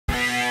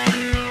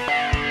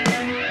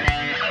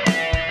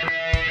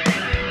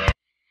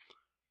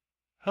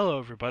Hello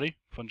everybody,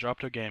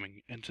 Fundropto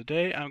Gaming, and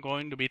today I'm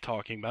going to be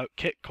talking about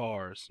kit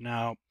cars.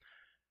 Now,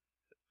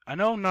 I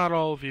know not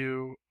all of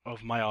you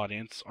of my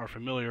audience are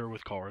familiar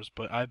with cars,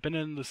 but I've been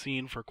in the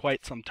scene for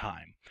quite some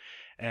time.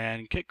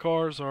 And kit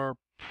cars are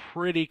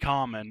pretty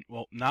common,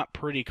 well, not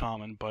pretty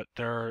common, but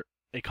they're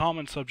a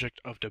common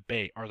subject of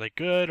debate. Are they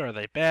good? Are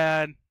they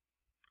bad?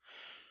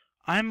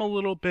 I'm a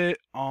little bit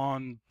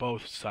on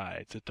both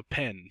sides. It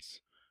depends.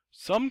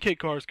 Some kit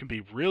cars can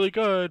be really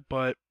good,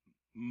 but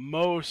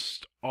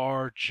most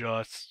are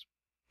just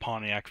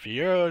Pontiac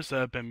Fieros that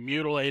have been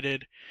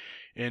mutilated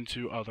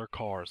into other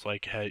cars,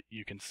 like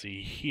you can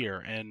see here.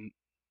 And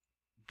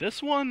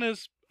this one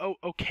is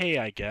okay,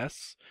 I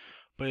guess.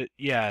 But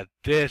yeah,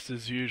 this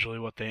is usually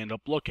what they end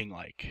up looking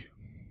like.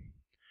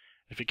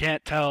 If you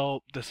can't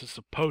tell, this is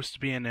supposed to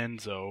be an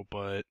Enzo,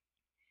 but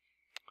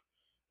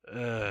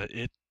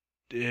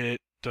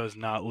it does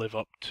not live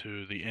up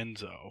to the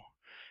Enzo.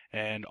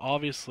 And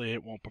obviously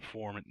it won't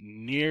perform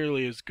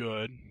nearly as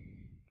good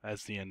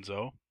as the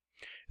Enzo.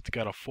 It's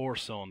got a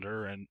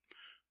 4-cylinder, and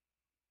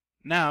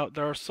now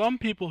there are some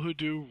people who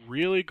do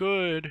really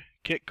good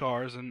kit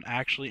cars and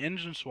actually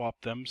engine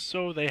swap them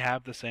so they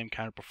have the same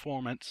kind of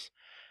performance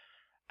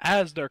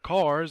as their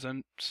cars,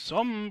 and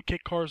some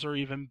kit cars are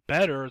even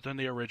better than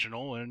the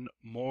original and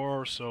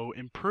more so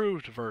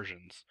improved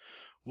versions.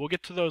 We'll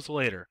get to those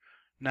later.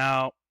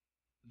 Now,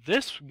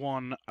 this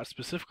one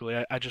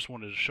specifically, I just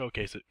wanted to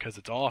showcase it because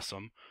it's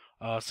awesome.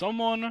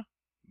 Someone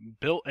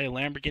built a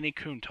Lamborghini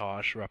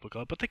Countach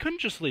replica, but they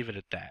couldn't just leave it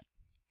at that.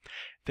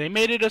 They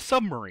made it a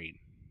submarine.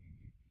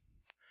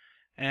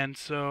 And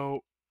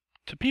so,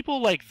 to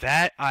people like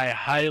that, I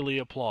highly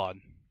applaud.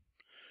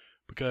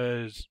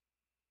 Because,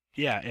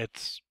 yeah,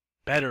 it's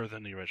better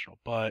than the original.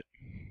 But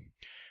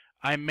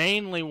I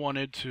mainly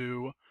wanted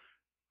to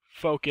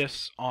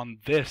focus on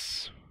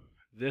this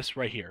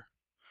right here.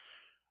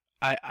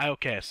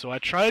 Okay, so I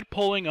tried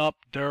pulling up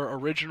their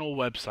original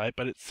website,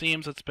 but it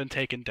seems it's been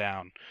taken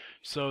down.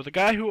 So the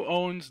guy who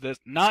owns this,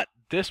 not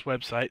this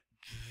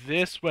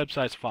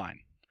website's fine.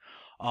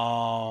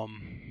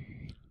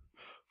 Foos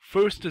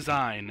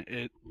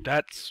Design,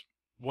 that's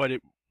what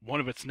one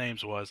of its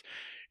names was.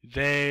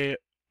 They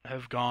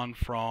have gone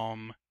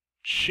from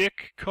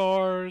chick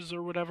cars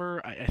or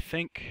whatever, I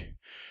think,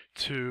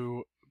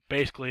 to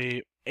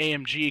basically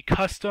AMG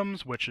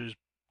Customs, which is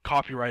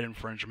copyright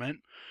infringement.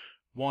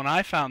 One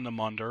I found them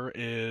under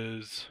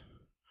is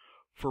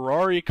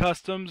Ferrari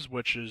Customs,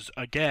 which is,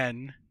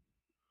 again,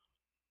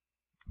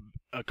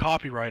 a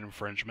copyright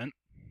infringement.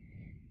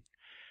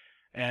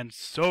 And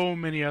so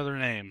many other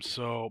names.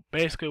 So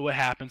basically what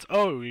happens,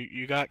 oh,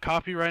 you got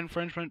copyright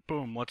infringement,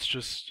 boom, let's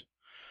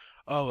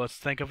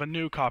think of a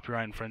new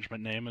copyright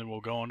infringement name, and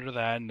we'll go under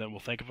that, and then we'll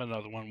think of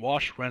another one.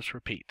 Wash, rinse,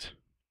 repeat.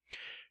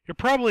 You're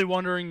probably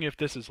wondering if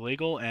this is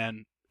legal,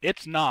 and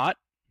it's not.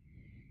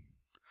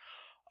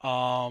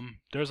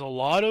 There's a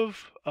lot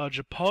of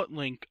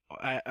Japotlink.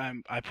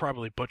 I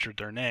probably butchered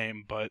their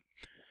name, but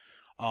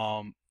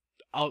I'll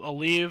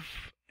leave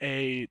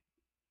a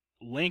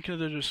link in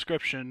the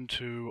description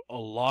to a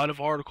lot of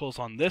articles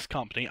on this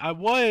company. I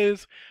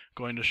was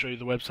going to show you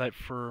the website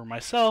for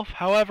myself,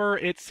 however,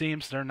 it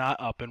seems they're not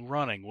up and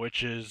running,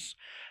 which is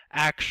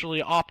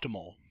actually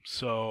optimal.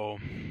 So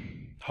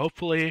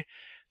hopefully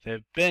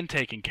they've been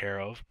taken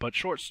care of, but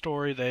short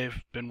story,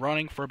 they've been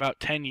running for about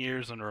 10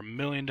 years under a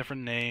million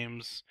different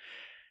names,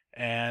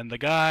 and the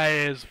guy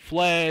has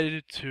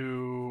fled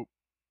to,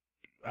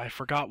 I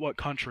forgot what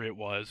country it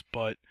was,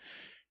 but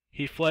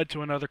he fled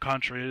to another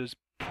country, is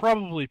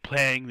probably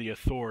paying the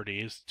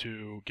authorities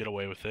to get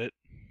away with it,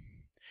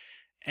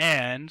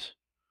 and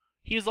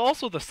he's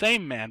also the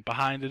same man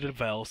behind the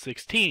DeVille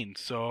 16,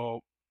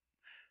 so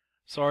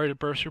sorry to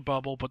burst your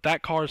bubble, but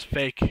that car's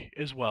fake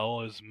as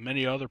well, as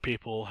many other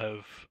people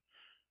have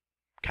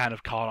kind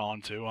of caught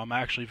on to. I'm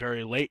actually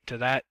very late to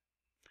that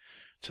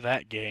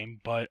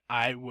game, but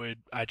I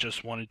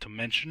just wanted to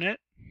mention it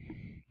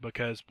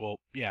because,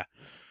 well, yeah.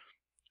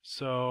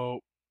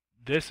 So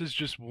this is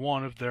just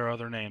one of their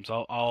other names.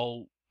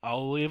 I'll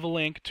leave a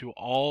link to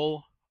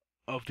all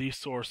of these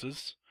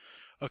sources.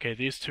 Okay,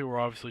 these two are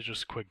obviously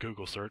just a quick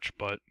Google search,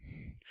 but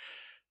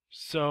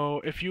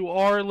so if you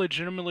are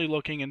legitimately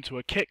looking into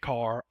a kit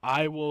car,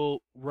 I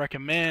will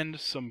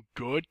recommend some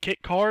good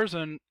kit cars.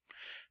 And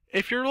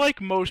if you're like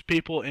most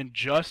people and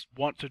just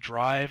want to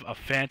drive a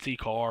fancy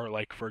car,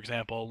 like for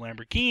example a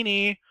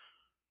Lamborghini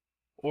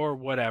or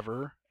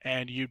whatever,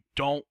 and you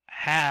don't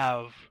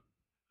have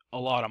a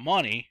lot of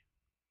money,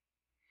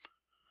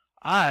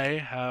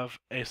 I have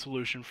a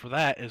solution for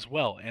that as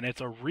well, and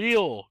it's a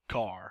real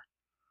car.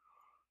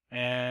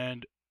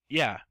 And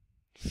yeah,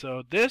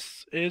 so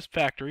this is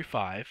Factory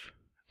 5.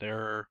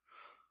 They're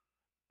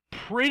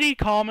pretty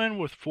common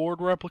with Ford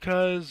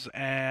replicas,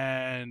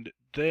 and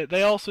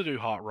they also do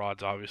hot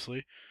rods,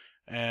 obviously.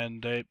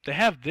 And they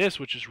have this,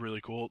 which is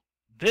really cool.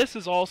 This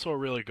is also a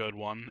really good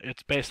one.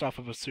 It's based off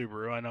of a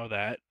Subaru, I know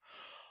that.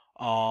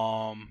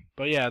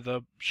 But yeah,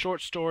 the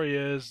short story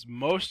is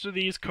most of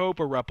these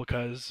Cobra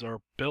replicas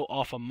are built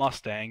off of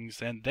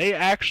Mustangs, and they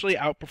actually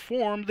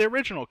outperform the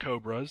original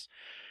Cobras.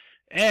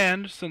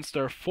 And since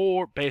they're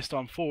based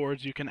on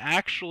Fords, you can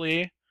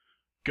actually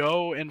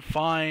go and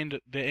find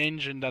the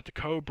engine that the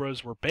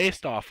Cobras were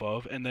based off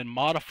of and then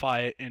modify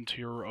it into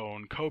your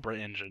own Cobra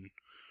engine,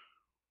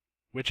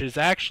 which is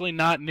actually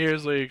not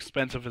nearly as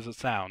expensive as it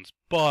sounds,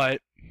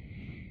 but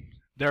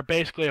they're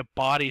basically a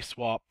body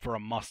swap for a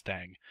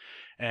Mustang.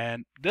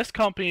 And this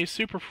company,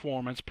 Super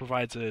Performance,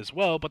 provides it as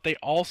well, but they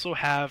also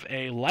have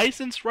a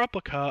licensed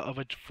replica of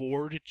a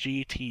Ford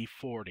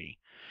GT40.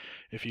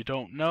 If you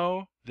don't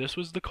know, this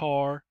was the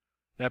car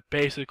that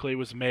basically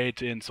was made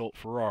to insult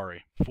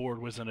Ferrari. Ford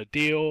was in a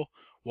deal.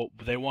 Well,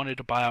 they wanted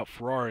to buy out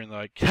Ferrari, and they're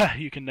like, yeah,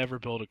 you can never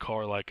build a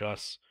car like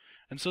us.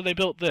 And so they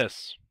built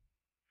this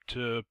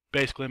to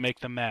basically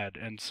make them mad.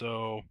 And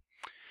so,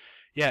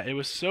 yeah, it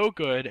was so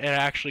good, it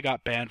actually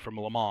got banned from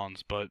Le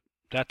Mans, but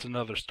that's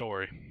another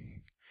story.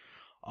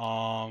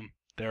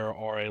 There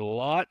are a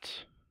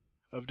lot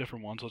of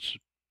different ones. Let's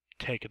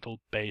take the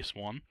base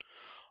one.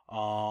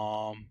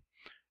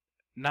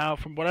 Now,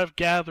 from what I've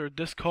gathered,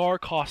 this car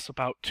costs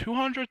about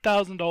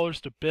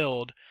 $200,000 to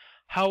build.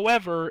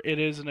 However, it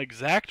is an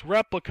exact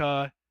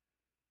replica,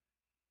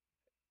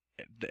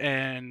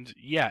 and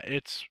yeah,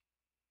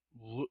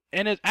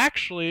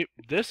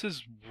 this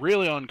is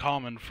really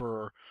uncommon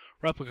for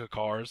replica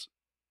cars.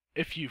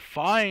 If you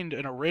find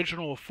an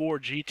original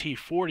Ford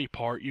GT40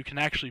 part, you can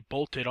actually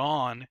bolt it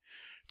on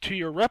to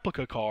your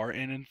replica car,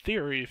 and in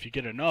theory, if you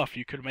get enough,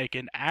 you could make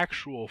an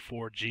actual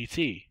Ford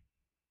GT.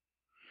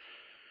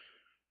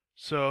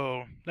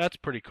 So that's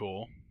pretty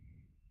cool.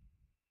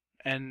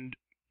 And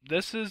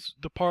this is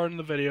the part in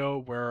the video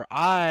where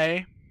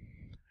I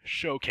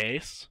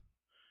showcase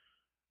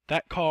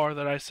that car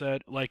that I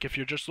said, like, if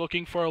you're just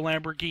looking for a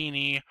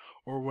Lamborghini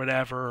or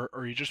whatever,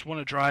 or you just want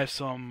to drive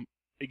some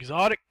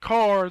exotic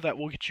car that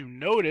will get you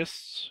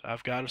noticed,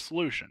 I've got a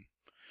solution.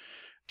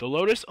 The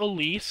Lotus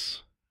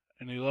Elise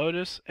and the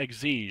Lotus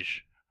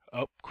Exige.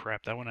 Oh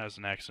crap, that one has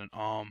an accent.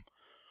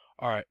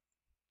 Alright,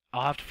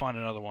 I'll have to find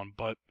another one,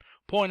 but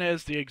point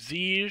is, the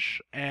Exige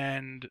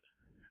and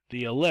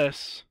the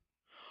Elise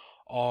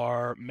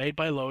are made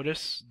by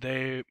Lotus.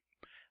 They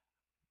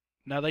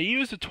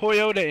use a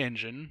Toyota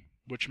engine,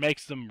 which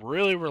makes them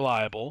really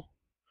reliable.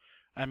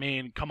 I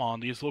mean, come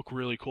on, these look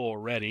really cool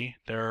already.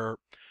 They're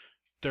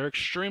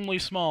extremely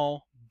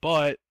small,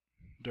 but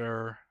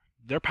they're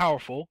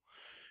powerful.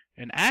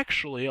 And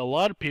actually, a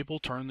lot of people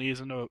turn these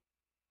into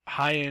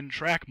high-end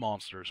track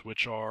monsters,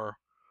 which are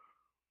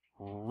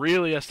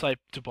really a sight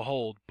to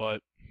behold,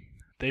 but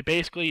they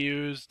basically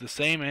use the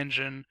same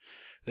engine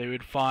they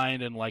would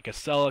find in like a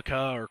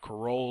Celica or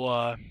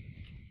Corolla,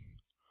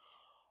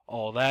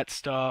 all that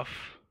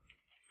stuff.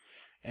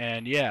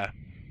 And yeah,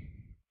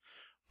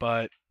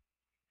 but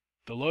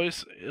the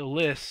Lotus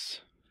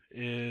Elise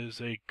is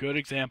a good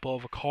example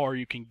of a car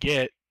you can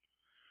get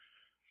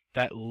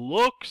that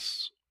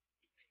looks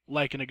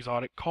like an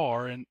exotic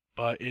car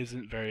but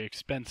isn't very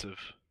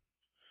expensive.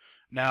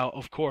 Now,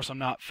 of course, I'm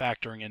not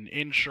factoring in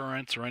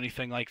insurance or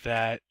anything like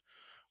that,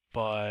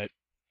 but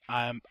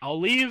I'll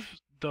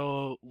leave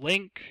the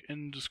link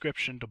in the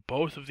description to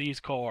both of these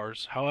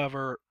cars.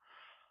 However,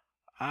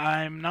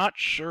 I'm not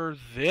sure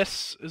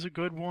this is a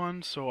good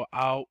one, so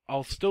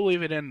I'll still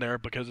leave it in there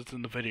because it's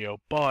in the video,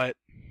 but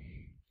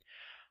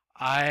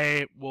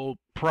I will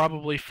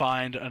probably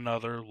find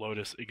another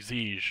Lotus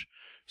Exige.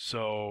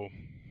 So,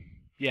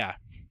 yeah.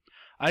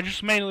 I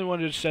just mainly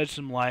wanted to shed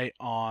some light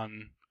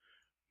on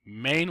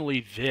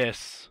mainly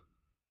this.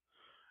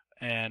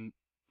 And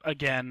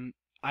again,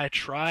 I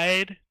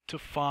tried to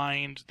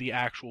find the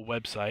actual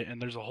website,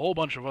 and there's a whole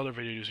bunch of other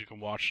videos you can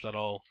watch that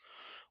I'll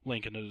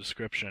link in the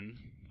description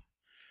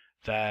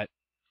that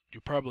you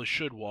probably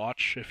should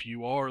watch if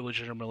you are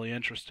legitimately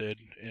interested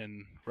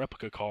in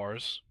replica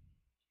cars.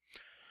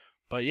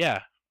 But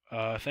yeah,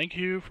 thank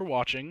you for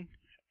watching,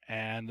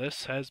 and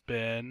this has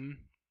been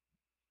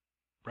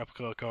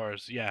replica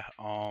cars. Yeah,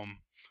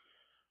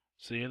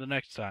 see you the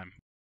next time.